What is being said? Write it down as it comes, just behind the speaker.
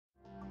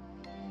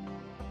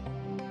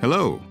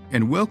Hello,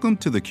 and welcome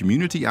to the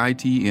Community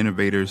IT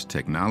Innovators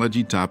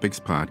Technology Topics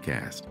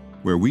Podcast,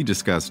 where we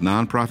discuss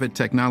nonprofit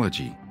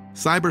technology,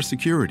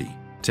 cybersecurity,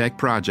 tech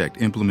project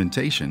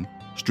implementation,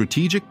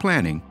 strategic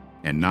planning,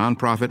 and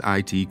nonprofit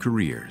IT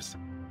careers.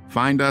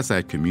 Find us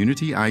at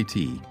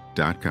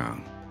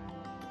communityit.com.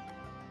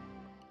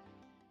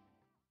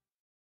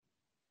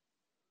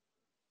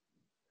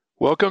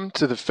 Welcome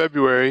to the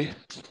February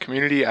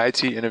Community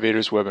IT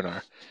Innovators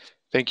webinar.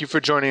 Thank you for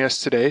joining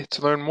us today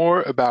to learn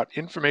more about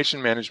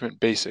information management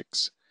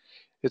basics.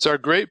 It's our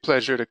great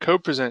pleasure to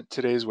co-present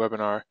today's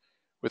webinar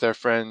with our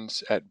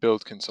friends at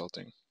Build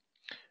Consulting.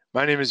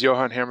 My name is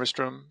Johan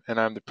Hammerstrom, and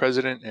I'm the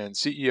President and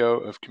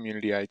CEO of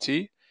Community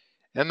IT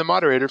and the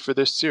moderator for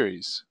this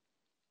series.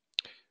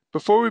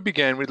 Before we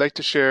begin, we'd like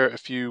to share a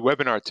few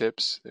webinar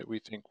tips that we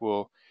think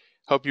will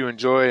help you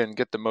enjoy and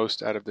get the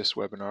most out of this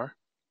webinar.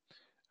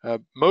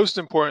 Most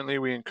importantly,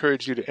 we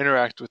encourage you to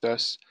interact with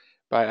us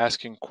by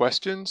asking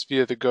questions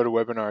via the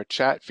GoToWebinar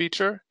chat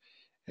feature,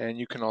 and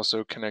you can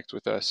also connect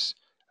with us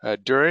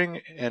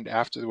during and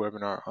after the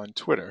webinar on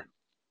Twitter.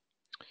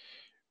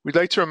 We'd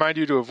like to remind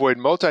you to avoid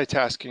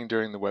multitasking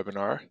during the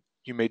webinar.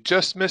 You may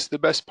just miss the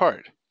best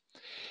part.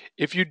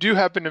 If you do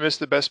happen to miss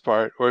the best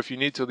part, or if you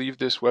need to leave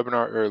this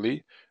webinar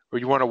early, or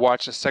you want to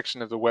watch a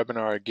section of the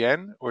webinar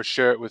again or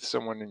share it with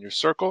someone in your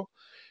circle,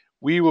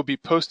 we will be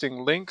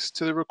posting links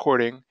to the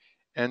recording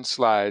and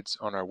slides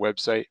on our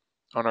website,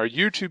 on our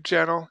YouTube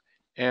channel,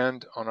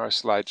 and on our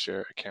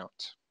SlideShare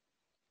account.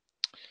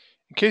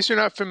 In case you're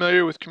not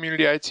familiar with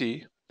Community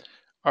IT,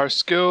 our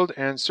skilled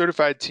and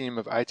certified team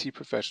of IT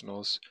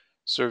professionals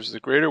serves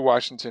the greater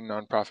Washington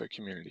nonprofit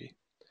community,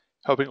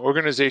 helping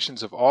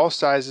organizations of all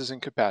sizes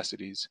and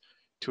capacities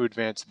to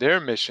advance their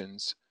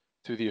missions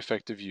through the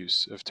effective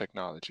use of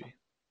technology.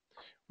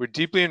 We're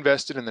deeply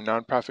invested in the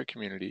nonprofit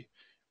community.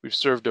 We've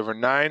served over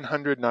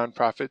 900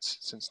 nonprofits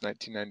since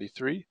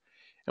 1993,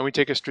 and we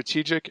take a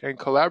strategic and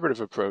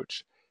collaborative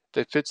approach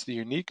that fits the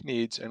unique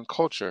needs and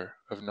culture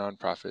of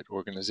nonprofit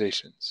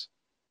organizations.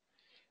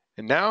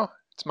 And now,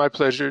 it's my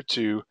pleasure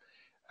to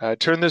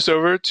turn this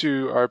over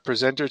to our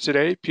presenter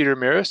today, Peter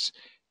Mirius,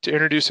 to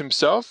introduce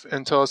himself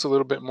and tell us a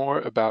little bit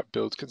more about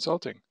Build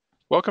Consulting.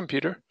 Welcome,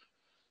 Peter.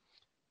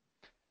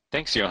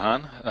 Thanks,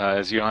 Johan.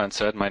 As Johan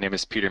said, my name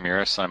is Peter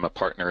Mirius. I'm a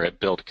partner at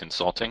Build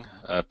Consulting.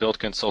 Build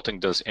Consulting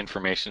does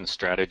information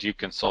strategy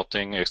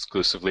consulting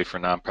exclusively for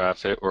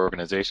nonprofit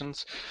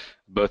organizations,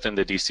 both in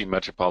the DC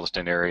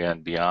metropolitan area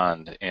and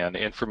beyond. And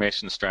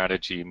information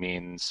strategy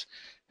means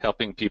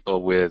helping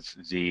people with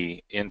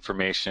the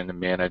information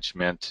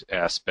management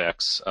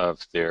aspects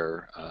of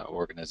their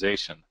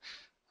organization.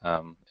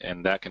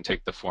 And that can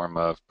take the form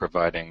of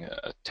providing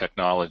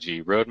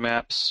technology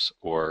roadmaps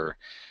or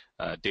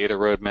data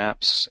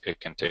roadmaps.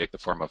 It can take the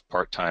form of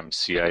part-time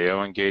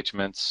CIO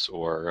engagements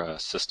or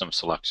system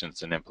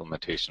selections and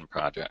implementation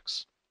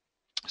projects.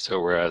 So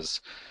whereas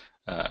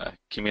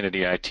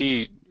Community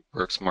IT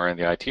works more in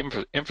the IT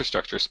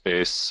infrastructure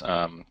space,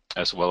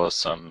 as well as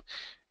some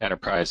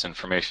enterprise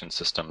information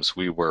systems,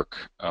 we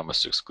work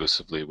almost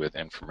exclusively with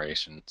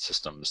information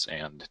systems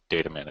and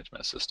data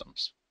management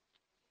systems.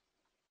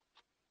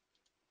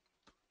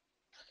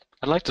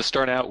 I'd like to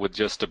start out with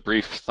just a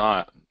brief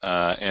thought,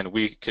 and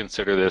we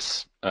consider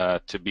this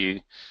to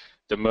be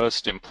the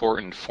most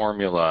important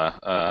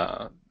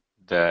formula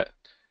that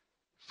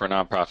for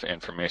nonprofit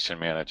information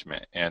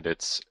management, and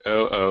it's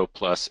OO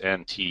plus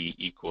NT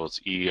equals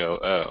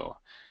EOO.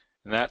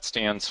 And that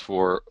stands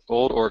for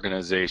old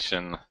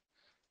organization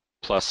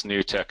plus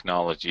new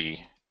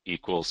technology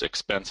equals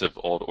expensive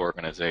old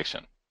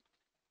organization.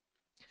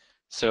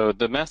 So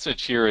the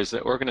message here is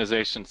that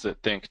organizations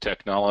that think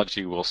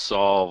technology will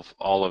solve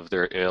all of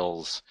their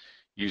ills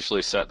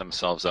usually set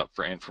themselves up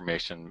for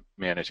information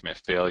management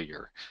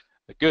failure.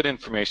 A good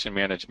information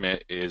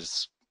management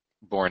is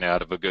born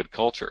out of a good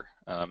culture,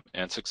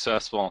 and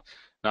successful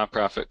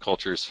nonprofit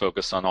cultures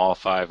focus on all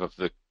 5 of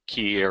the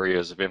key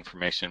areas of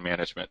information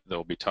management that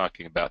we'll be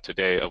talking about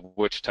today, of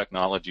which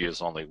technology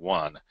is only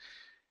one,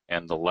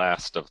 and the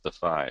last of the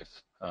 5.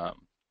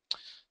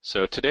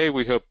 So today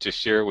we hope to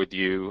share with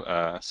you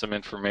some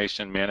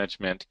information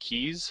management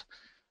keys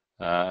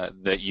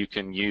that you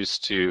can use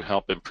to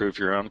help improve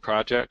your own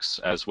projects,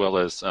 as well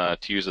as to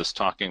use as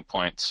talking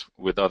points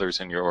with others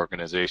in your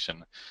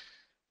organization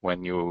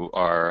when you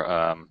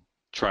are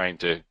trying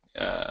to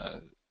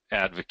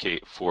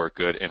advocate for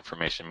good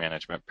information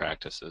management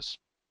practices.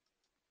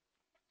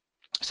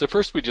 So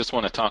first we just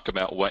want to talk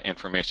about what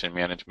information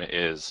management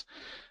is.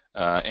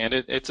 And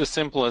it's as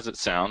simple as it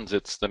sounds.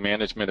 It's the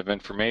management of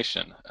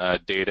information,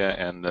 data,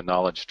 and the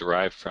knowledge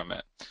derived from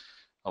it.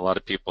 A lot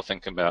of people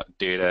think about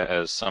data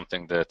as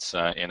something that's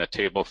in a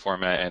table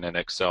format in an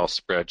Excel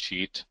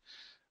spreadsheet,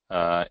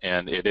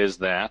 and it is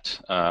that.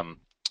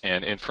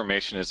 And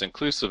information is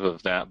inclusive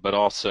of that, but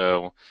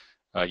also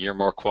your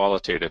more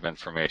qualitative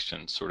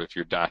information, sort of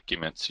your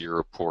documents, your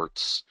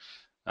reports,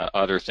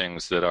 other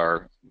things that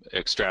are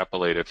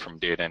extrapolated from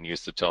data and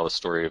used to tell the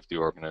story of the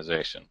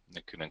organization.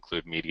 It could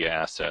include media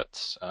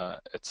assets,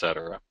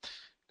 etc.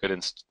 Could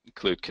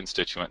include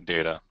constituent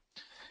data.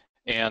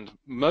 And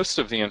most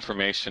of the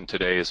information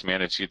today is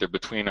managed either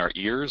between our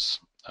ears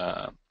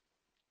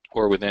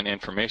or within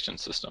information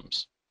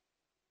systems.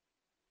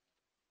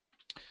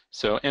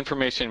 So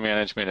information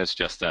management is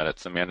just that.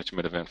 It's the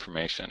management of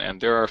information.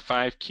 And there are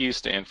 5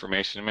 keys to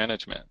information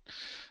management.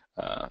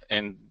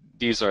 And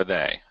these are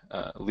they: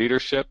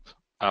 leadership,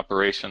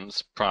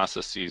 operations,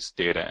 processes,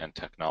 data, and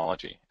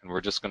technology. And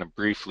we're just going to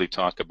briefly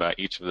talk about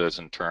each of those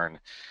in turn,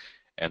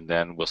 and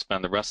then we'll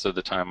spend the rest of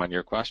the time on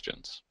your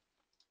questions.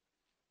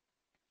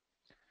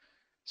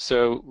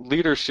 So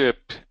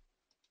leadership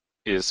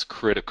is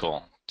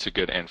critical to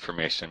good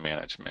information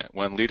management.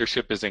 When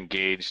leadership is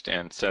engaged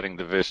in setting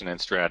the vision and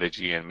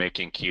strategy and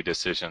making key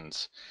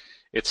decisions,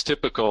 it's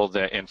typical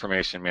that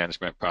information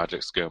management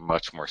projects go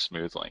much more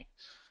smoothly.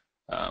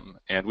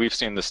 And we've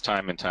seen this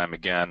time and time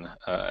again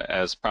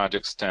as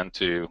projects tend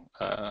to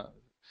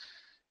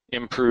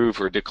improve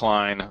or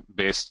decline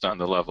based on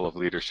the level of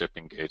leadership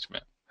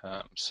engagement.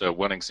 So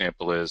one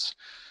example is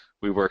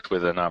we worked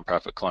with a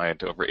nonprofit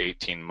client over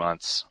 18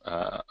 months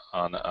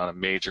on a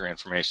major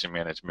information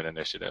management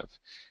initiative.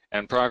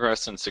 And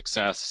progress and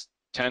success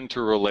tend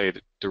to relate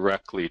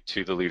directly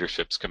to the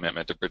leadership's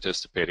commitment to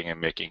participating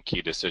and making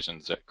key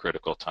decisions at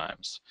critical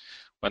times.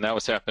 When that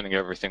was happening,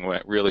 everything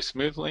went really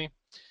smoothly,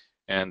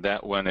 and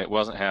that when it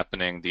wasn't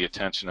happening, the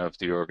attention of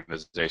the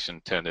organization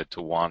tended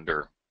to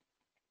wander.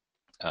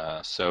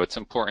 So it's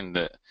important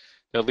that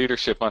the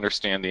leadership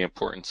understand the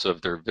importance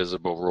of their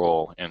visible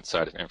role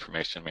inside of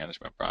information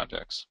management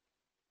projects.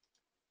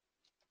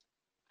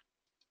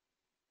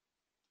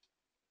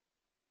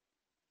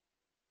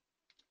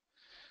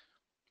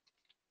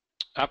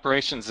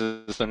 Operations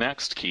is the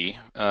next key,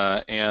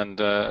 and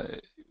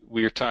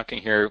we are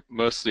talking here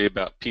mostly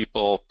about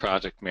people,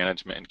 project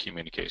management, and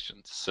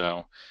communications.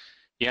 So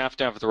you have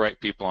to have the right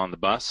people on the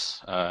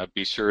bus.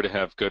 Be sure to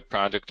have good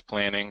project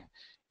planning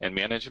and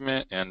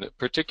management, and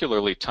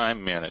particularly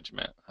time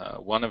management.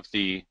 One of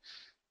the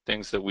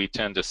things that we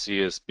tend to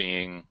see as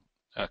being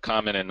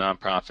common in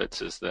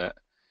nonprofits is that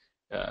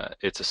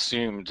it's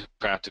assumed,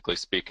 practically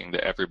speaking,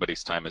 that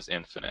everybody's time is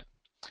infinite.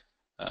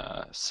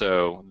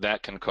 So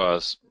that can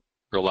cause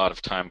a lot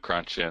of time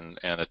crunch and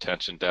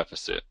attention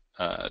deficit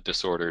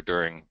disorder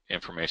during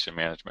information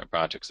management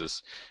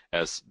projects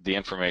as the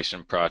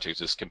information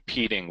project is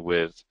competing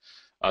with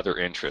other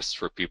interests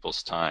for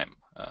people's time,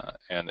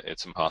 and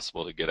it's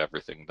impossible to get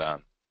everything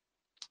done.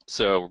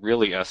 So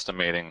really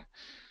estimating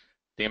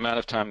the amount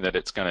of time that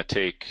it's going to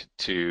take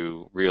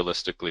to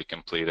realistically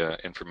complete an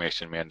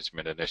information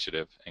management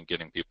initiative and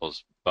getting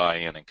people's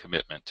buy-in and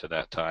commitment to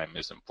that time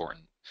is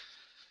important.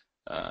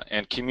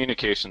 And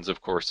communications,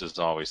 of course, is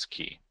always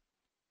key.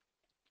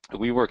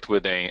 We worked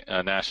with a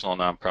national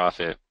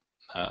nonprofit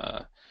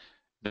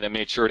that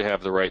made sure to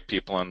have the right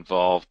people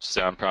involved,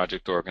 sound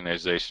project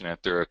organization,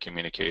 and thorough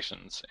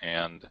communications,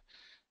 and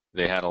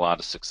they had a lot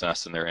of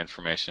success in their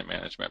information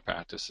management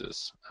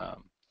practices.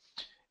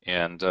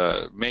 And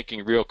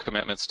making real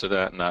commitments to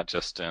that, not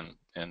just in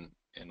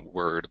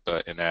word,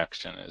 but in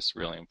action, is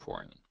really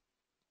important.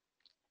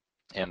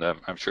 And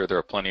I'm sure there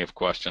are plenty of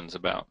questions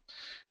about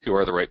who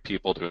are the right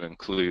people to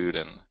include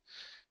and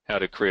how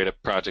to create a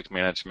project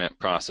management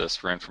process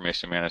for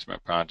information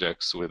management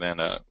projects within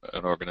an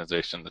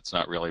organization that's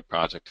not really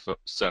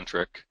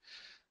project-centric.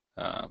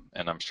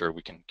 And I'm sure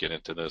we can get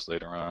into those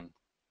later on.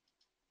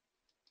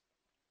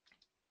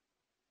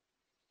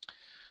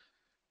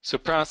 So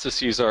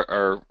processes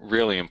are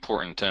really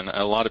important, and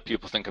a lot of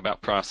people think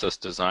about process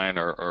design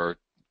or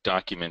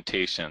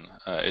documentation.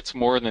 It's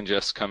more than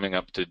just coming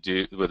up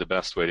with the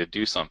best way to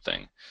do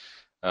something.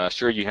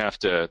 Sure, you have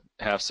to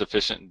have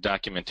sufficient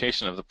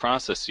documentation of the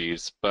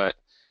processes, but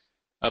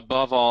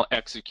above all,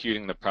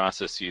 executing the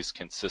processes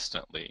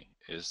consistently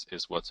is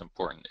what's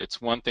important.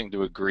 It's one thing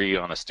to agree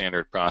on a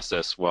standard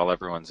process while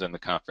everyone's in the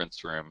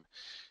conference room,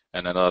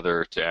 and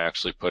another to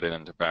actually put it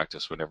into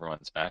practice when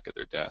everyone's back at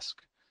their desk.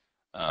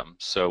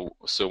 So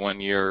when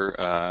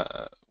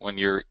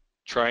you're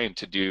trying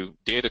to do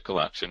data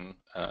collection,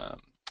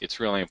 it's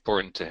really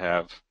important to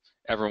have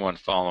everyone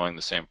following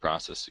the same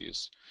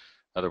processes.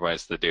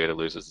 Otherwise, the data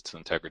loses its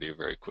integrity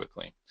very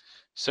quickly.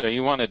 So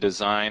you want to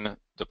design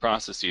the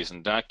processes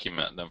and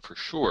document them for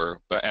sure,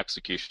 but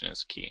execution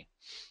is key.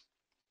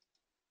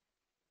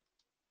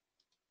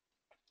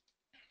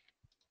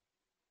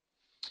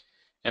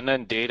 And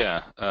then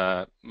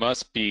data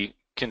must be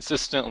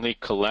consistently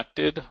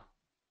collected.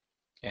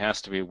 It has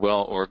to be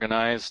well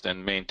organized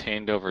and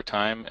maintained over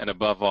time, and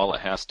above all, it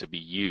has to be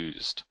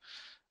used.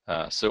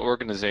 So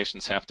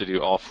organizations have to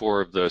do all 4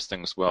 of those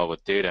things well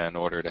with data in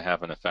order to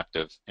have an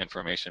effective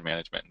information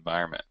management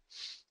environment.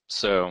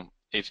 So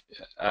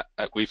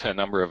we've had a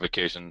number of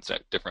occasions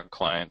at different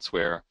clients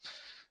where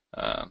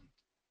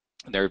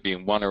there would be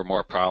 1 or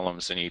more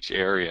problems in each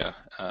area,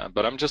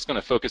 but I'm just going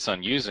to focus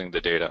on using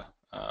the data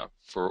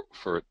for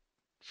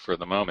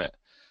the moment.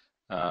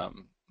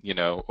 You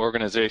know,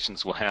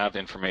 organizations will have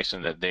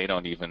information that they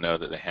don't even know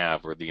that they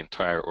have, or the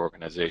entire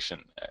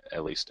organization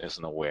at least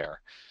isn't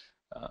aware.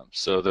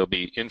 So there'll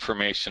be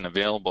information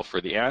available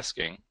for the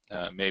asking.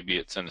 Maybe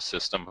it's in a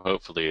system,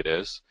 hopefully it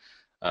is,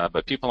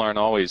 but people aren't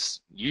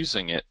always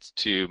using it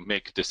to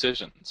make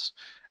decisions.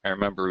 I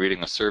remember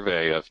reading a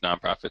survey of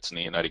nonprofits in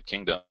the United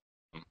Kingdom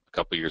a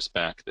couple years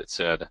back that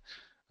said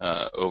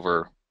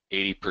over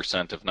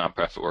 80% of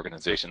nonprofit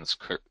organizations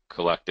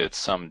collected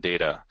some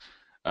data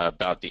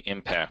about the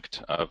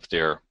impact of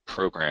their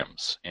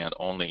programs, and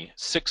only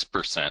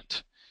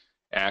 6%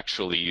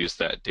 actually use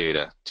that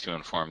data to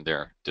inform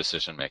their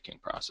decision-making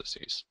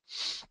processes.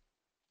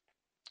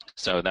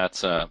 So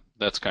that's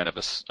kind of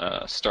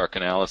a stark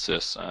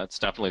analysis. It's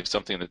definitely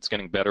something that's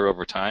getting better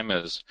over time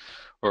as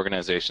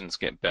organizations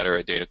get better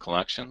at data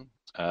collection.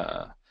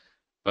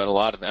 But a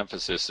lot of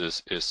emphasis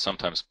is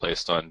sometimes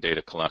placed on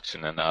data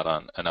collection and not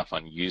on enough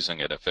on using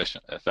it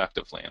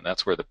effectively, and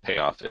that's where the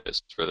payoff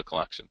is for the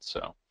collection.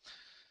 So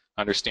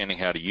understanding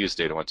how to use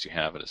data once you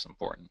have it is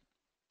important.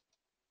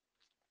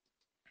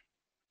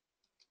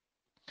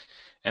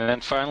 And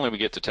then finally we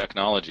get to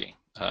technology,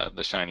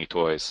 the shiny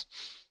toys.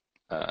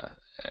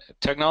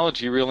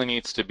 Technology really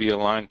needs to be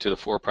aligned to the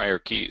 4 prior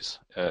keys.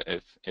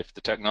 If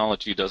the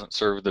technology doesn't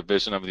serve the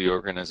vision of the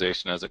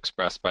organization as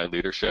expressed by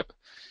leadership,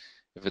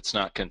 if it's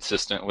not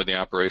consistent with the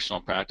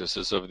operational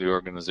practices of the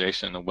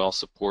organization and well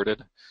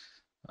supported,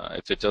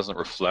 if it doesn't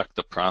reflect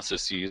the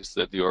processes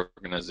that the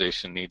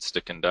organization needs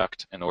to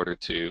conduct in order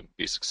to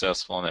be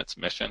successful in its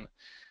mission,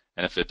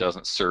 and if it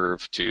doesn't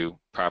serve to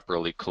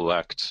properly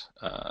collect,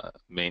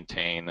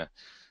 maintain,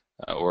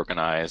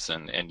 organize,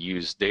 and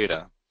use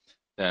data,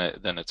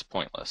 then it's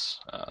pointless.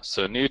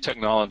 So new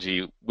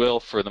technology will,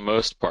 for the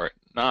most part,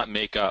 not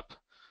make up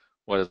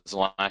what is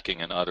lacking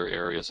in other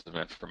areas of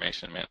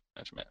information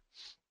management.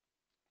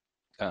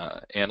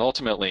 And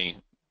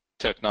ultimately,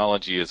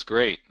 technology is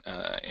great,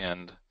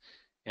 and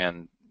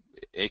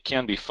it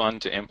can be fun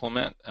to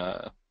implement,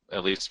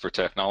 at least for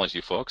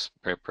technology folks,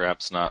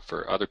 perhaps not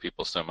for other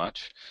people so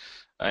much.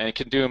 And it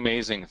can do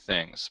amazing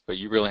things, but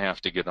you really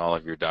have to get all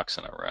of your ducks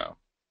in a row.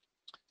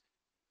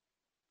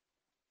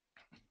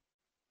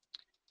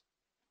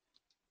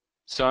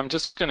 So I'm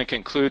just going to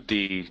conclude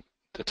the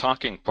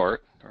talking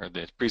part, or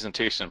the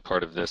presentation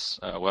part of this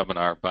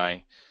webinar,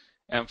 by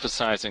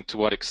emphasizing to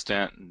what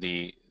extent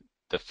the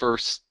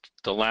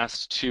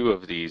last 2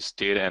 of these,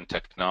 data and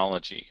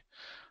technology,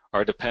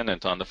 are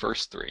dependent on the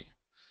first 3.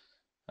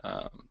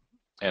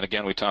 And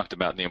again, we talked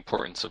about the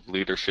importance of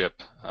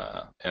leadership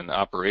and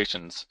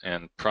operations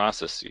and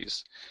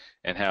processes,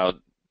 and how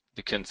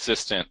the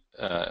consistent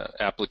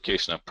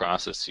application of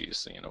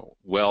processes,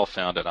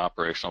 well-founded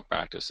operational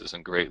practices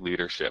and great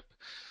leadership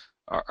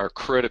are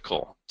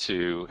critical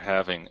to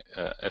having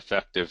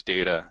effective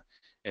data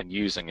and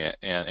using it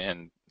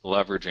and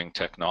leveraging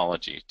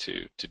technology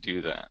to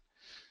do that.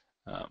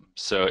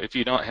 So if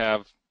you don't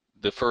have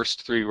the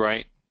first 3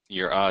 right,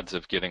 your odds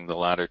of getting the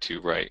latter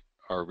 2 right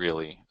are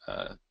really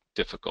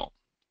difficult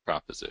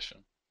proposition.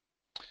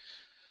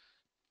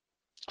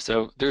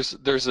 So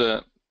there's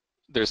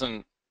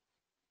an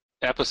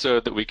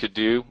episode that we could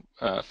do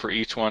for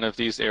each one of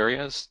these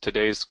areas.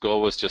 Today's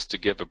goal was just to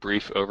give a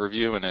brief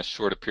overview in as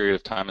short a period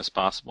of time as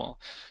possible,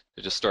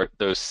 to just start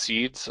those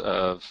seeds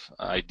of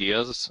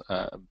ideas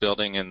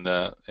building in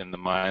the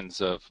minds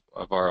of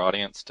our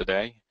audience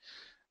today,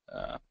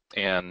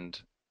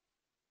 and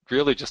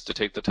really just to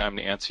take the time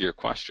to answer your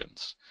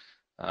questions.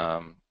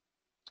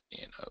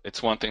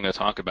 It's one thing to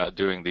talk about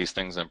doing these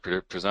things and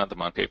present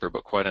them on paper,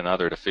 but quite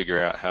another to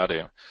figure out how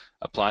to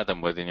apply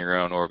them within your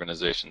own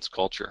organization's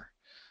culture.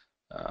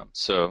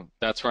 So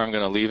that's where I'm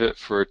going to leave it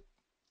for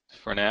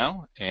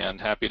now, and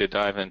happy to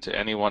dive into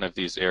any one of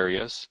these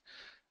areas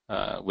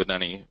with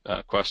any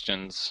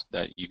questions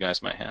that you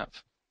guys might have.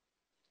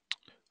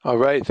 All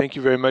right, thank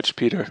you very much,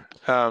 Peter.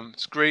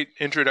 It's a great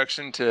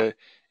introduction to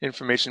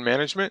information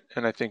management,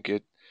 and I think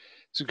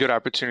it's a good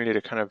opportunity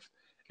to kind of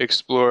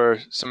explore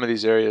some of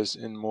these areas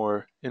in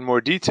more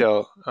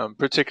detail,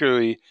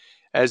 particularly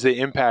as they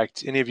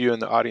impact any of you in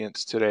the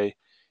audience today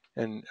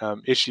and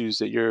issues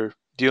that you're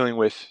dealing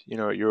with,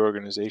 at your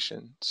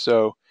organization.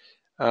 So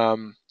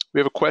we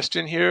have a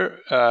question here.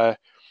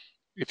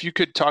 If you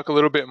could talk a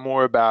little bit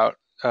more about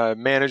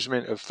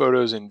management of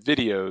photos and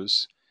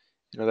videos,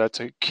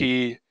 that's a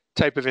key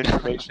type of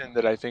information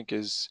that I think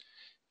is,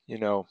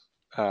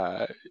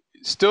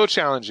 still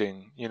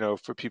challenging,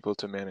 for people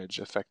to manage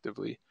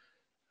effectively,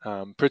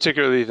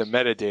 particularly the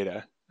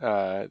metadata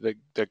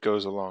that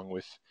goes along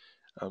with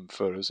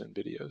photos and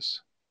videos.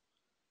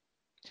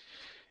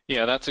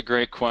 Yeah, that's a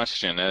great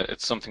question.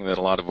 It's something that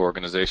a lot of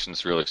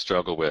organizations really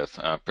struggle with,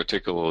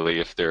 particularly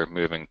if they're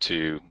moving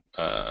to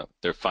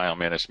their file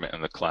management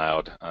in the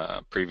cloud.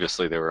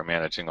 Previously, they were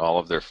managing all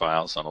of their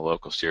files on a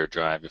local shared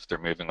drive. If they're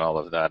moving all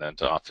of that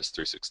into Office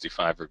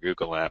 365 or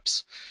Google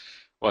Apps,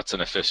 what's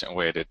an efficient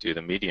way to do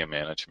the media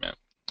management?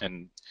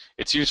 And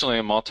it's usually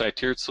a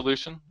multi-tiered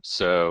solution,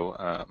 so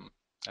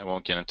I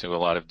won't get into a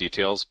lot of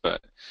details,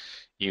 but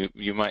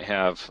you might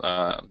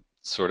have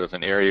sort of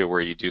an area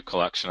where you do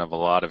collection of a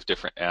lot of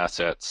different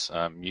assets.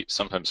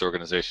 Sometimes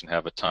organizations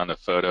have a ton of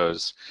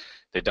photos.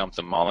 They dump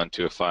them all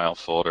into a file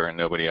folder and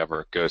nobody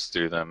ever goes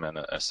through them and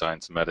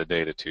assigns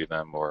metadata to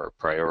them or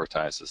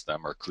prioritizes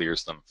them or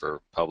clears them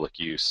for public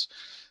use.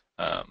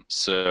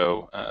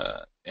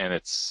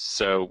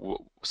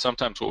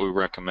 Sometimes what we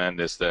recommend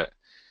is that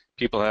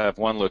people have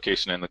one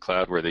location in the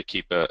cloud where they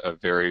keep a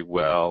very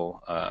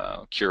well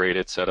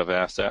curated set of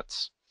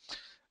assets.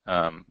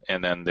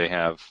 And then they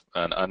have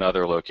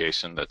another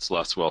location that's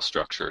less well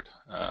structured,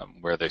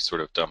 where they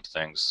sort of dump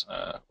things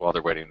while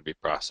they're waiting to be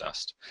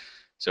processed.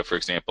 So for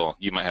example,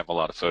 you might have a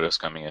lot of photos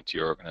coming into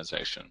your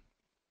organization.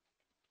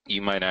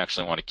 You might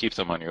actually want to keep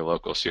them on your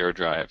local shared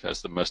drive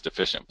as the most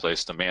efficient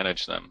place to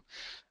manage them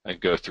and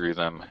go through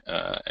them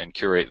and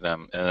curate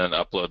them, and then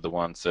upload the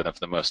ones that have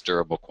the most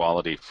durable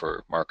quality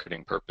for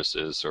marketing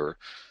purposes or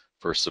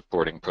for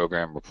supporting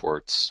program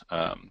reports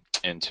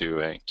into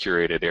a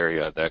curated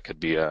area. That could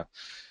be a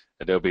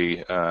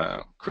Adobe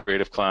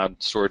Creative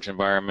Cloud storage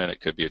environment.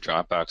 It could be a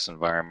Dropbox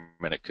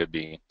environment. It could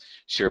be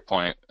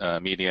SharePoint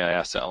Media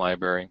Asset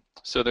Library.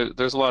 So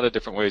there's a lot of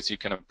different ways you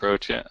can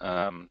approach it.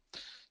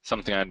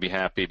 Something I'd be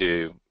happy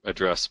to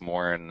address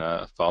more in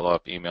a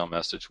follow-up email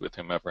message with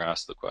whomever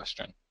asked the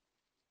question.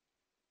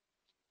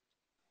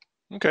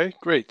 Okay,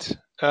 great.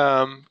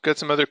 Got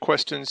some other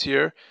questions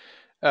here.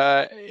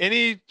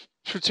 Any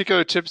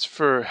particular tips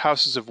for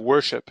houses of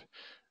worship?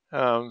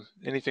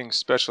 Anything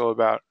special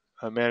about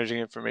managing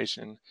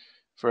information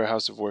for a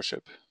house of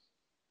worship?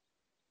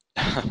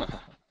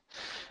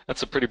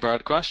 That's a pretty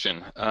broad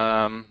question.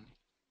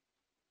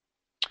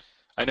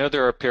 I know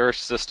there are parish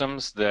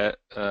systems that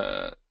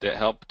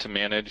help to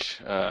manage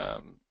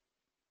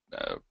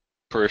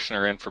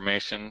parishioner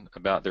information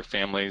about their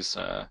families,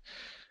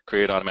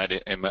 create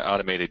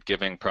automated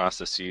giving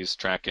processes,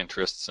 track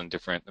interests in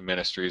different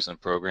ministries and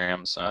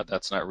programs.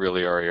 That's not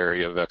really our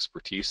area of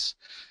expertise.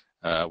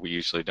 We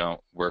usually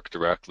don't work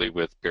directly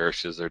with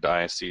parishes or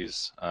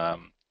dioceses.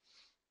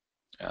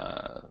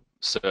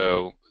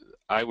 So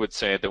I would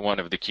say that one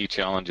of the key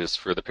challenges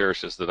for the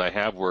parishes that I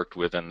have worked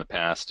with in the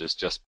past is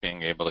just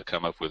being able to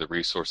come up with the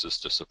resources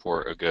to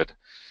support a good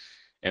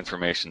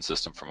information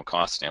system from a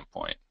cost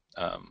standpoint.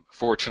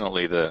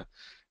 Fortunately, the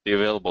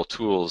available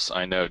tools,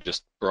 I know,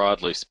 just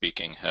broadly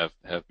speaking, have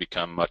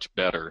become much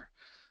better.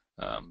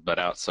 But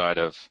outside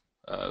of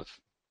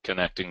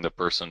connecting the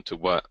person to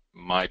what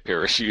my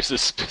parish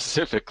uses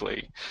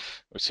specifically,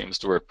 which seems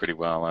to work pretty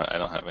well, I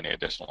don't have any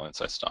additional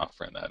insights to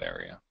offer in that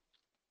area.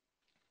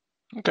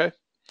 Okay.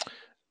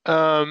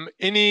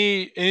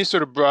 Any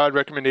sort of broad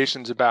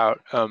recommendations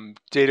about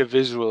data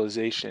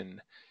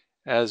visualization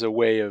as a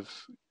way of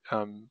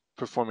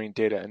performing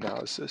data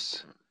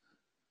analysis?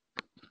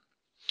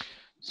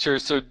 Sure.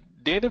 So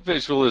data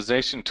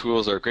visualization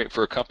tools are great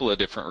for a couple of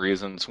different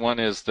reasons. One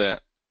is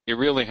that it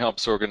really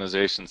helps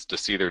organizations to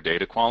see their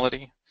data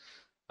quality.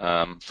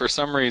 For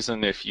some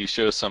reason, if you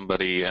show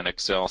somebody an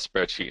Excel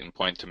spreadsheet and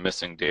point to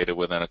missing data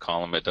within a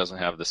column, it doesn't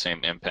have the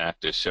same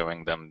impact as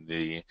showing them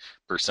the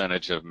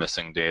percentage of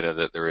missing data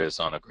that there is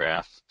on a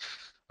graph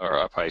or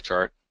a pie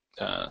chart.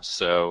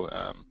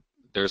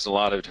 There's a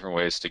lot of different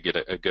ways to get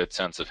a good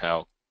sense of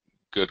how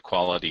good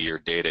quality your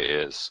data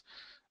is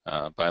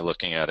by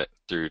looking at it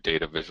through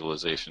data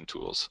visualization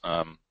tools.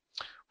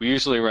 We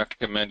usually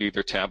recommend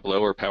either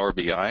Tableau or Power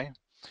BI.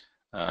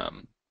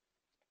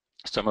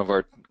 Some of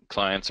our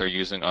clients are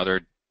using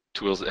other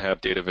tools that have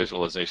data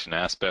visualization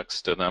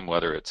aspects to them,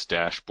 whether it's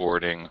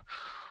dashboarding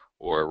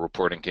or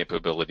reporting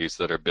capabilities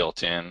that are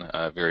built in,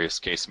 various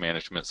case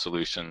management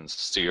solutions,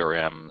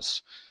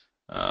 CRMs.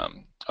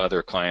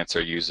 Other clients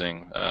are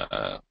using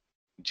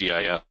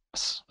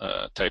GIS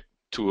type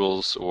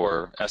tools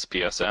or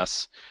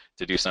SPSS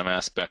to do some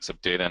aspects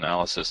of data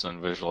analysis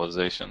and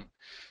visualization.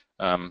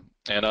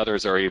 And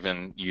others are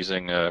even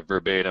using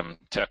verbatim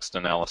text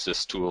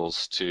analysis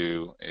tools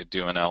to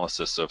do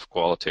analysis of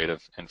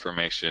qualitative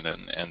information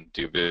and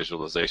do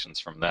visualizations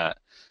from that,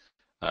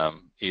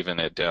 even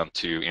down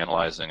to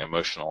analyzing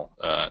emotional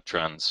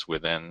trends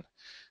within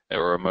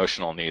or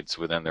emotional needs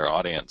within their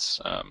audience.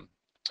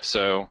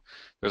 So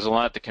there's a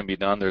lot that can be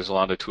done. There's a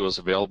lot of tools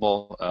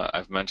available.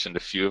 I've mentioned a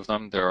few of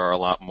them. There are a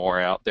lot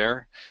more out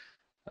there.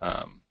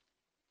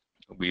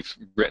 We've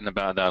written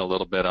about that a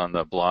little bit on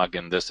the blog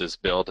in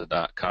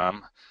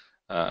thisisbuild.com.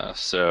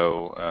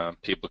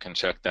 People can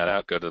check that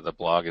out, go to the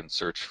blog and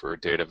search for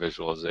data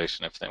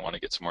visualization if they want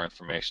to get some more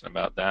information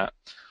about that.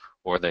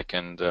 Or they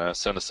can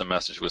send us a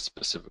message with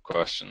specific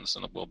questions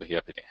and we'll be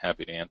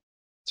happy to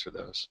answer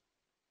those.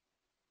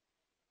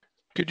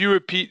 Could you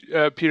repeat,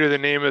 Peter, the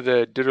name of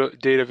the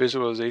data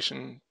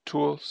visualization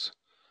tools?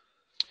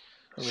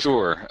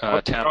 Sure.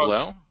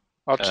 Tableau.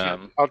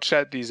 I'll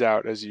chat these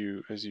out as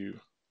you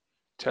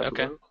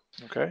Tableau.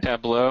 Okay.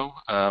 Tableau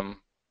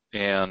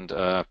and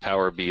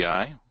Power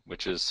BI,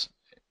 which is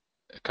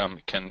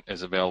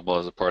available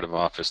as a part of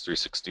Office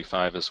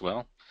 365 as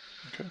well.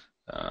 Okay.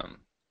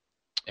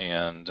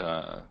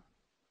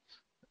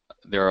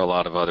 There are a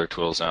lot of other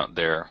tools out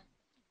there,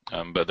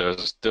 but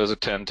those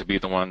tend to be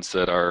the ones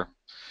that are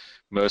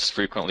most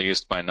frequently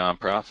used by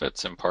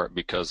nonprofits, in part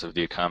because of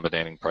the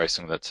accommodating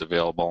pricing that's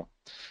available.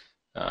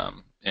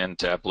 And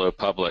Tableau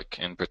Public,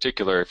 in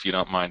particular, if you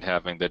don't mind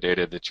having the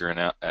data that you're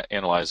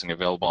analyzing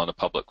available in a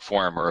public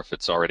form, or if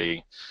it's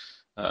already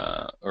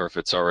or if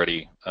it's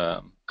already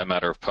a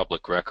matter of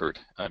public record,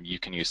 you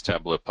can use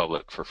Tableau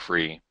Public for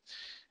free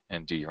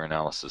and do your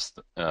analysis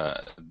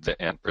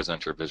and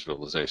present your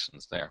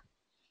visualizations there.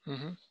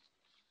 Mm-hmm.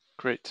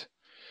 Great.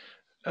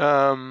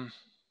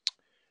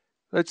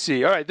 Let's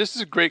see. All right, this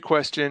is a great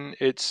question.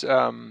 It's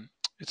a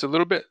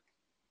little bit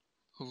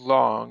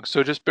long,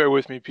 so just bear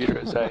with me, Peter,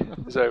 as I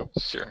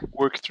Sure.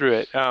 work through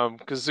it,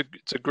 because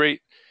it's a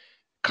great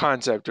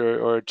concept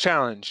or a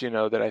challenge,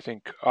 that I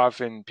think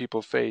often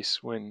people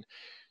face when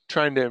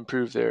trying to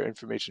improve their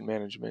information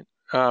management.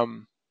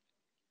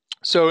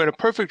 So in a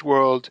perfect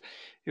world,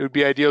 it would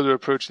be ideal to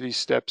approach these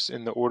steps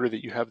in the order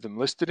that you have them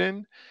listed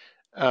in,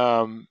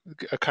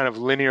 a kind of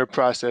linear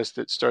process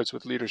that starts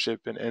with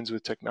leadership and ends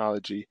with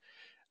technology.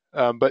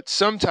 But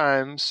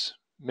sometimes,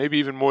 maybe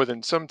even more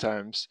than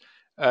sometimes,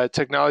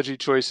 technology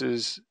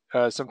choices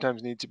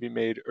sometimes need to be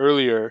made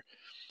earlier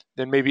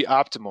than maybe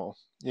optimal,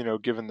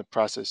 given the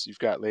process you've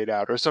got laid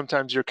out. Or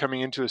sometimes you're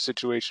coming into a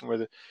situation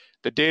where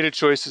the data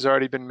choice has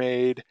already been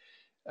made,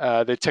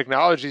 the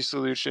technology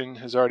solution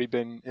has already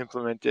been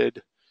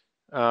implemented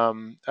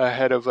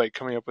ahead of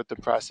coming up with the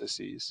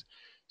processes.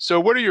 So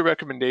what are your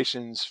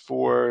recommendations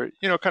for,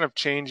 kind of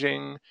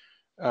changing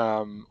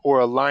or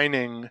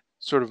aligning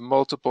sort of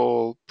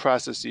multiple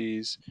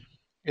processes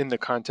in the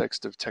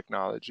context of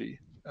technology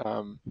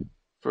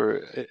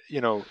for,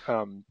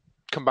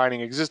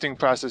 combining existing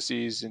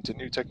processes into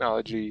new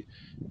technology,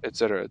 et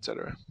cetera, et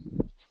cetera?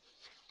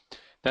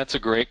 That's a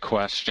great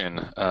question,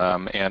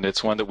 and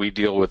it's one that we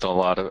deal with a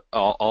lot of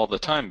all the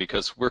time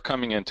because we're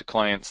coming into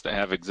clients that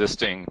have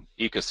existing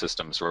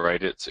ecosystems,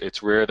 right?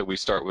 It's rare that we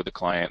start with a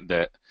client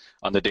that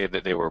on the day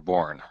that they were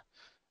born.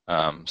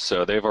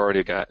 So they've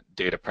already got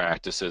data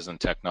practices and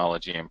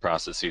technology and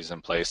processes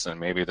in place, and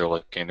maybe they're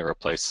looking to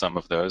replace some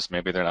of those.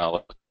 Maybe they're not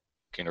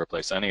looking to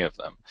replace any of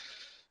them.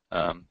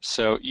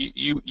 So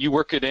you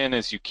work it in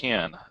as you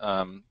can.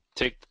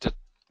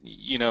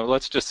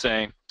 Let's just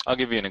say, I'll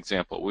give you an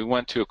example. We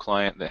went to a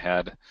client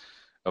that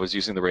I was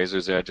using the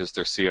Razor's Edge as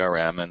their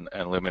CRM and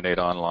Eliminate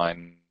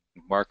Online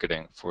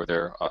Marketing for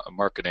their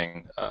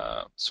marketing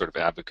sort of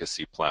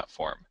advocacy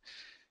platform.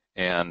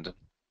 And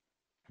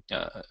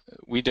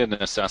we did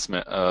an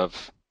assessment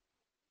of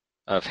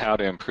how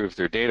to improve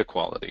their data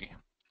quality.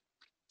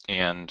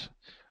 And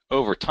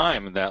over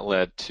time, that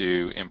led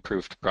to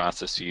improved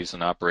processes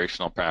and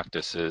operational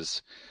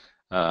practices.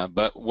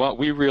 But what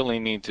we really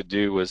need to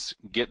do was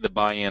get the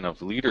buy-in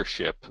of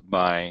leadership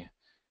by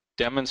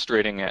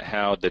demonstrating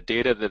how the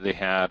data that they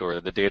had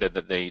or the data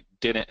that they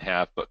didn't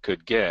have but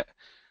could get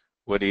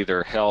would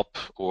either help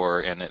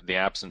or, in the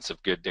absence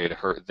of good data,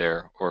 hurt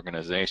their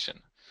organization.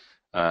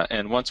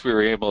 And once we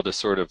were able to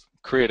sort of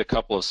create a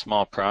couple of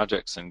small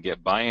projects and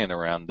get buy-in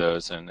around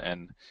those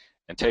and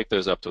take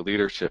those up to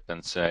leadership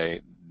and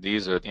say,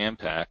 these are the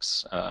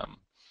impacts,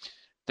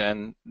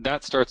 then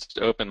that starts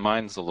to open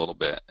minds a little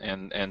bit.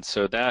 And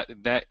so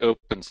that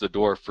opens the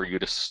door for you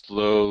to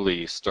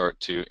slowly start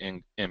to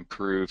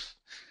improve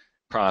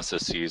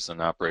processes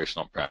and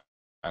operational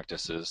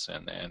practices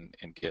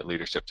and get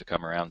leadership to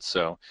come around.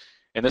 So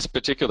in this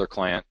particular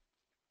client,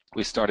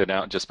 we started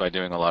out just by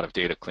doing a lot of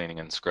data cleaning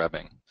and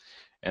scrubbing.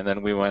 And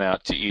then we went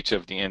out to each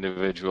of the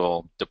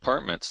individual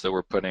departments that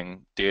were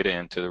putting data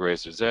into the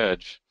Razor's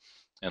Edge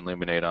and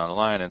Illuminate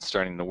Online and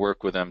starting to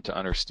work with them to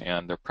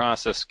understand their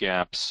process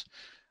gaps,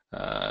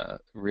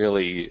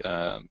 really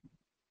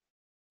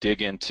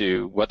dig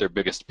into what their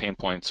biggest pain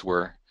points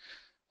were,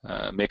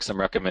 make some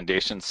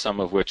recommendations,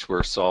 some of which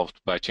were solved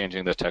by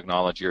changing the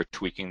technology or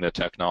tweaking the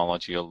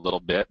technology a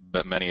little bit,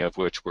 but many of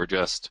which were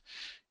just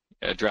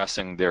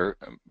addressing their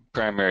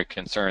primary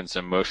concerns,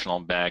 emotional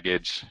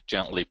baggage,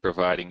 gently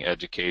providing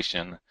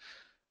education,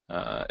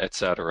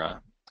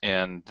 etc.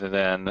 And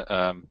then,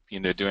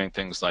 doing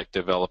things like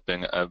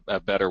developing a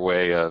better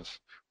way of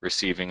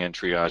receiving and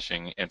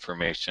triaging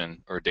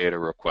information or data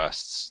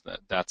requests.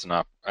 That's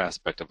an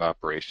aspect of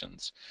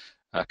operations.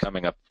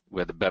 Coming up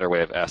with a better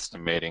way of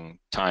estimating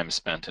time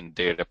spent in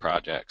data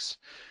projects.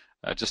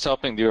 Just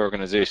helping the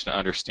organization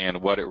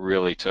understand what it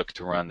really took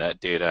to run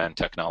that data and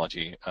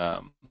technology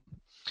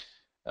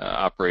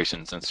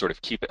operations and sort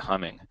of keep it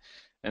humming.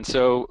 And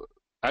so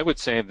I would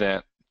say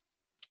that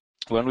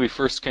when we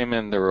first came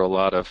in, there were a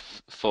lot of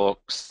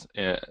folks,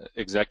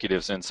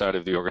 executives inside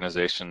of the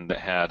organization that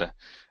had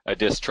a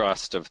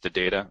distrust of the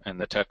data and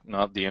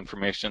the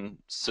information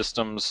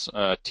systems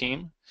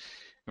team.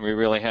 And we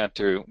really had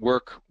to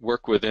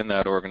work within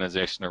that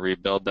organization to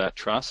rebuild that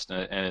trust,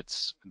 and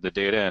it's the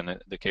data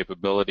and the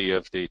capability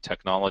of the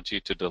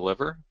technology to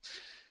deliver.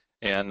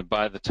 And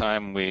by the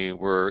time we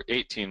were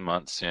 18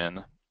 months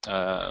in,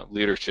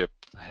 leadership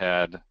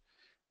had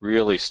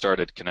really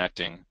started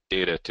connecting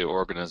data to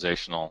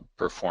organizational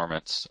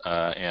performance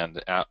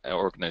and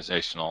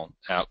organizational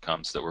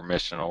outcomes that were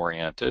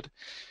mission-oriented,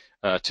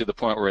 to the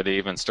point where they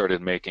even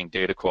started making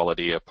data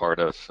quality a part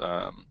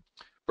of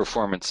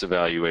performance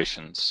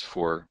evaluations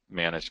for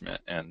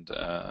management and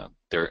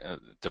their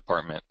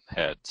department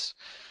heads.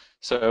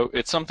 So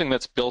it's something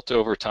that's built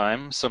over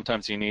time.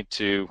 Sometimes you need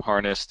to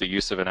harness the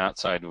use of an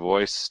outside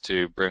voice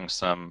to bring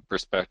some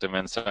perspective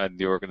inside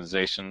the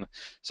organization.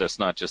 So it's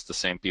not just the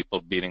same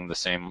people beating the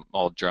same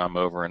old drum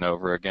over and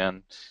over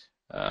again.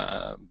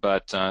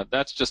 But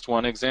that's just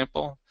one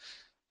example.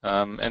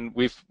 And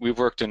we've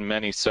worked in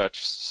many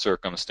such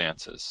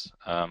circumstances.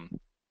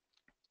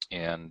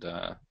 And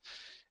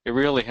it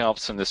really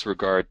helps in this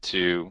regard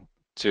to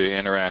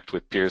interact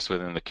with peers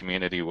within the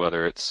community,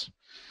 whether it's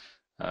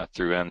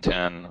through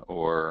N10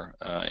 or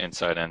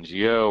inside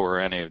NGO or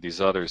any of these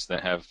others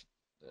that have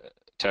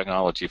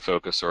technology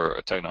focus or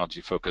a technology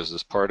focus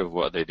as part of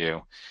what they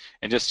do.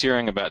 And just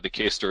hearing about the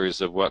case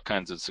stories of what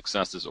kinds of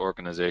successes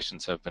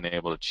organizations have been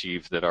able to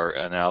achieve that are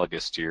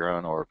analogous to your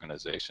own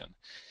organization,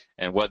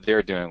 and what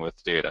they're doing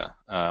with data,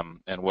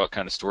 and what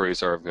kind of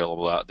stories are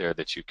available out there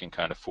that you can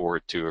kind of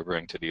forward to or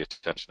bring to the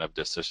attention of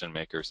decision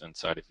makers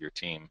inside of your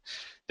team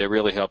that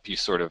really help you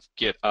sort of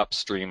get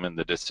upstream in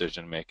the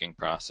decision-making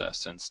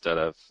process instead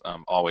of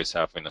always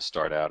having to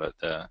start out at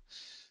the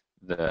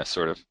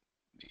sort of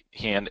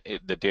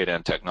the data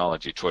and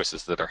technology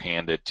choices that are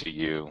handed to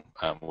you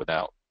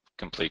without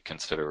complete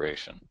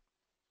consideration.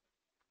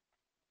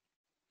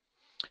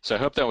 So I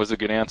hope that was a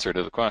good answer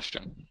to the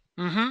question.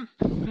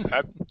 Mm-hmm.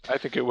 I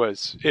think it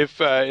was. If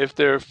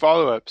there are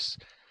follow-ups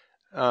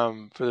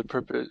for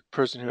the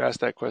person who asked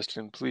that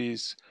question,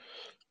 please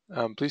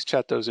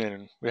chat those in,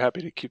 and we're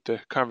happy to keep the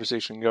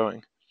conversation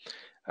going.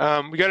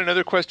 We got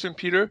another question,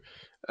 Peter.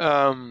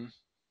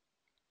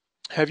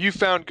 Have you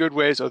found good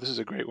ways? Oh, this is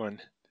a great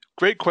one.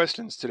 Great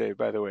questions today,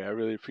 by the way. I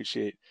really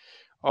appreciate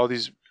all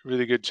these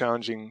really good,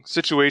 challenging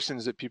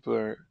situations that people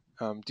are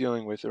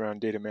dealing with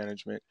around data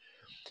management.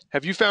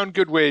 Have you found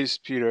good ways,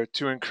 Peter,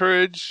 to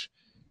encourage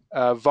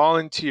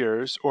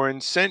volunteers or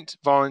incent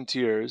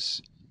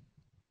volunteers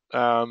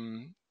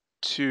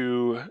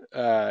to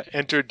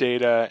enter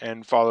data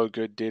and follow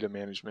good data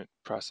management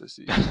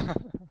processes?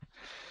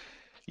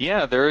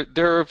 Yeah, there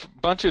are a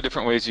bunch of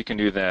different ways you can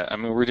do that. I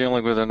mean, we're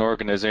dealing with an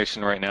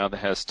organization right now that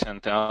has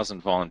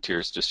 10,000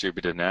 volunteers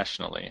distributed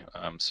nationally.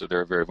 So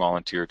they're a very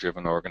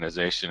volunteer-driven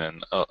organization,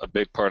 and a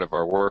big part of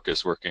our work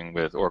is working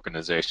with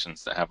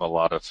organizations that have a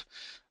lot of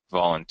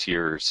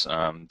volunteers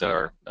that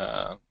are,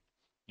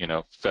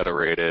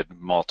 federated,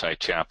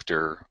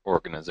 multi-chapter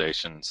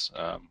organizations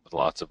with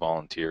lots of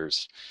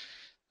volunteers.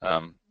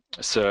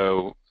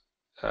 So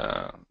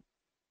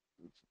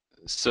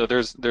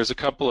there's a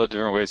couple of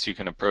different ways you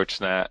can approach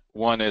that.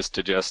 One is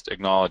to just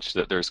acknowledge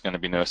that there's going to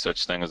be no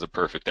such thing as a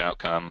perfect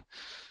outcome.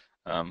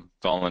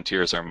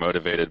 Volunteers are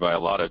motivated by a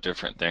lot of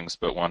different things,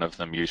 but one of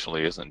them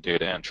usually isn't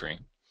data entry.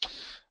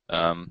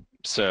 But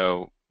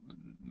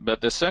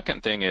the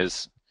second thing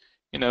is,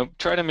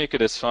 try to make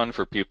it as fun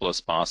for people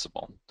as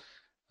possible.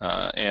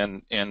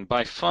 And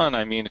by fun,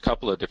 I mean a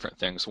couple of different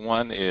things.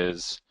 One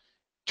is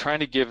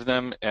trying to give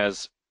them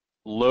as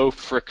low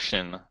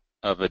friction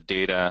of a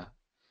data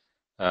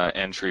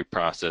entry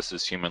process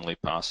as humanly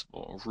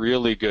possible.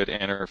 Really good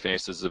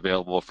interfaces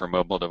available for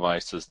mobile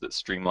devices that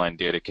streamline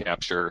data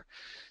capture.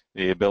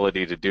 The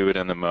ability to do it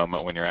in the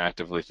moment when you're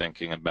actively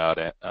thinking about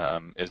it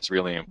is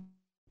really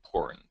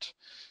important.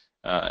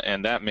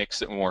 And that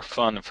makes it more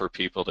fun for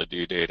people to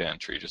do data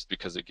entry just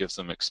because it gives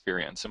them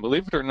experience. And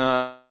believe it or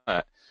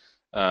not,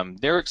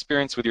 their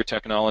experience with your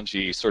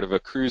technology sort of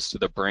accrues to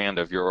the brand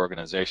of your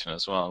organization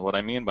as well. And what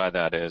I mean by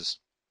that is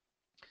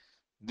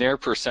their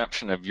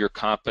perception of your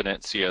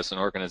competency as an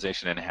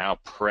organization and how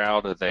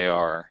proud they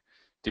are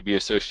to be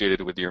associated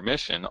with your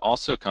mission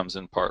also comes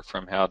in part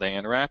from how they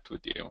interact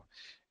with you.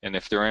 And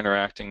if they're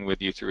interacting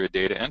with you through a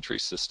data entry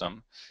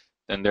system,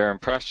 then their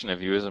impression of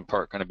you is in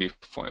part going to be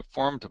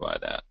formed by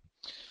that.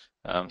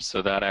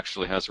 So that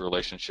actually has a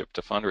relationship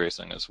to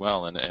fundraising as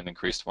well, and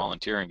increased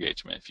volunteer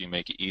engagement if you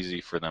make it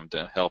easy for them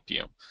to help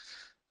you.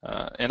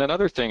 And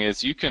another thing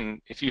is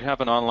if you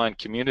have an online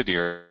community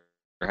or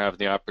have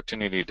the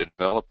opportunity to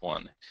develop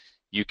one,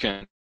 you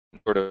can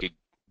sort of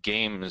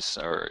games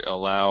or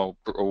allow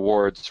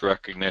awards,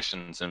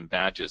 recognitions, and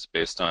badges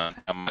based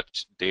on how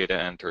much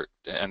data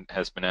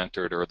has been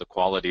entered or the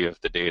quality of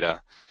the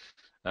data,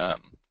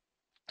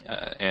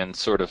 and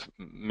sort of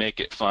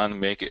make it fun,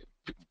 make it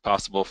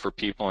possible for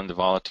people in the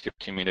volunteer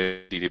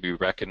community to be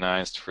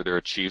recognized for their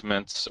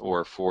achievements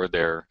or for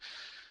their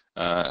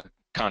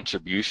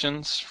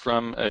contributions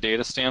from a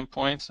data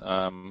standpoint.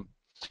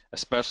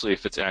 Especially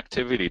if it's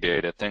activity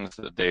data, things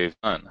that they've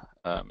done.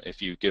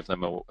 If you give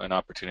them an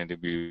opportunity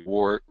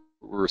to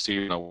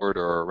receive an award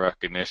or a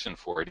recognition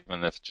for it,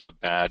 even if it's a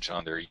badge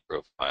on their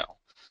e-profile.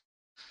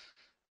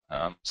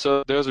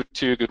 So those are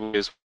two good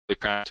ways, really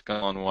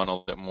practical, and one a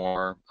little bit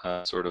more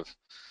sort of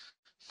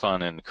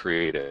fun and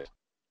creative.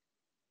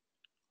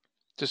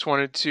 Just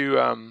wanted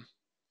to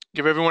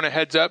give everyone a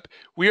heads up.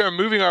 We are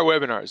moving our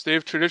webinars.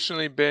 They've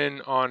traditionally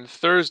been on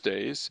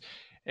Thursdays,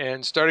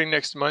 and starting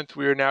next month,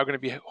 we are now going to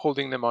be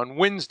holding them on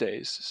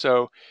Wednesdays.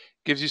 So it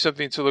gives you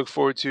something to look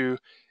forward to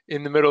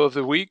in the middle of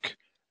the week,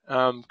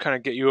 kind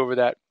of get you over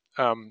that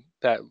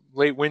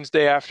late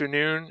Wednesday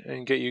afternoon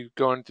and get you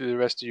going through the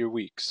rest of your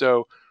week.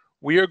 So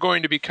we are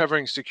going to be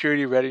covering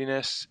security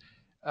readiness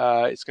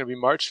It's going to be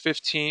March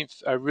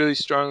 15th. I really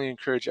strongly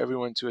encourage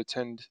everyone to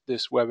attend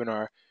this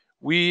webinar.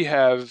 We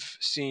have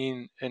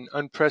seen an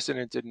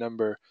unprecedented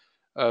number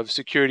of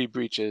security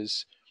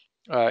breaches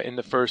in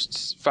the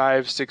first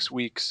 5-6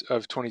 weeks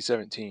of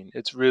 2017.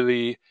 It's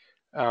really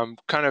and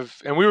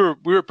we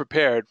were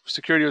prepared.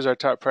 Security was our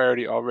top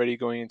priority already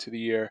going into the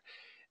year,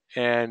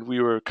 and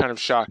we were kind of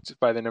shocked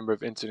by the number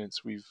of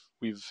incidents we've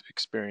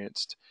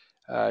experienced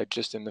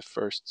just in the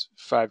first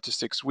 5 to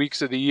 6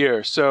 weeks of the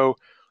year. So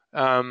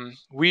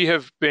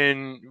we've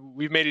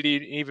made it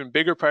an even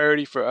bigger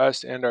priority for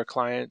us and our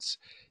clients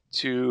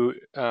to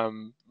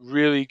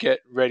really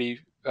get ready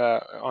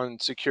on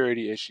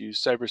security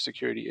issues,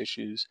 cybersecurity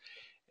issues.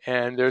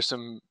 And there's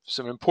some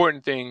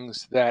important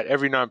things that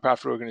every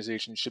nonprofit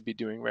organization should be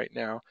doing right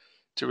now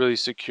to really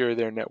secure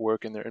their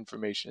network and their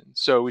information.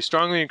 So we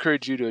strongly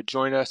encourage you to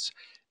join us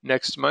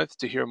next month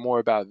to hear more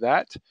about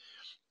that.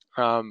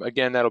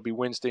 Again, that'll be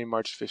Wednesday,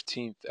 March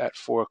 15th at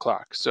 4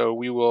 o'clock. So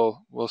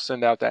we'll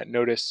send out that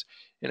notice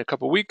in a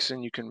couple weeks,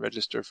 and you can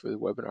register for the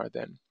webinar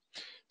then.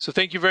 So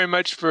thank you very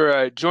much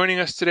for joining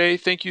us today.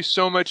 Thank you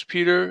so much,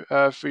 Peter,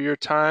 for your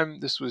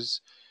time. This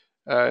was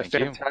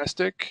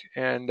fantastic.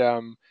 And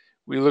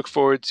we look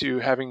forward to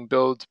having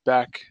Bill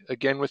back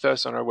again with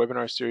us on our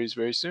webinar series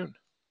very soon.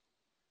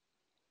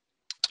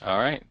 All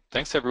right.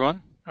 Thanks,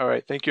 everyone. All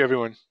right. Thank you,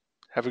 everyone.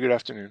 Have a good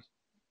afternoon.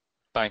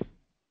 Bye.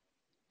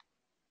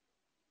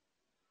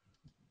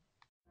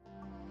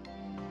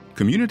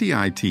 Community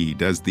IT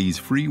does these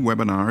free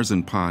webinars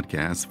and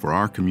podcasts for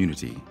our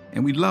community,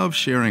 and we love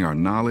sharing our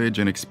knowledge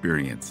and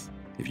experience.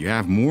 If you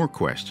have more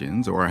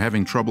questions or are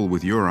having trouble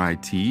with your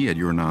IT at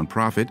your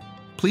nonprofit,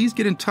 please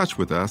get in touch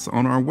with us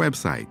on our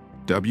website,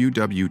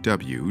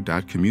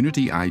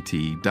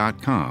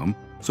 www.communityit.com,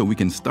 so we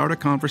can start a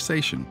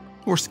conversation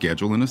or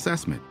schedule an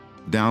assessment.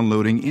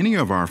 Downloading any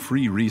of our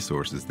free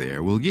resources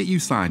there will get you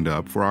signed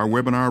up for our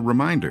webinar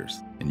reminders,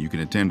 and you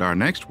can attend our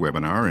next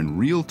webinar in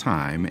real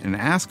time and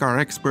ask our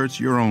experts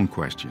your own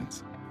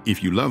questions.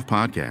 If you love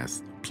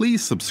podcasts,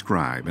 please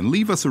subscribe and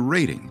leave us a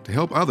rating to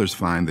help others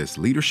find this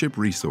leadership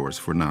resource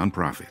for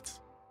nonprofits.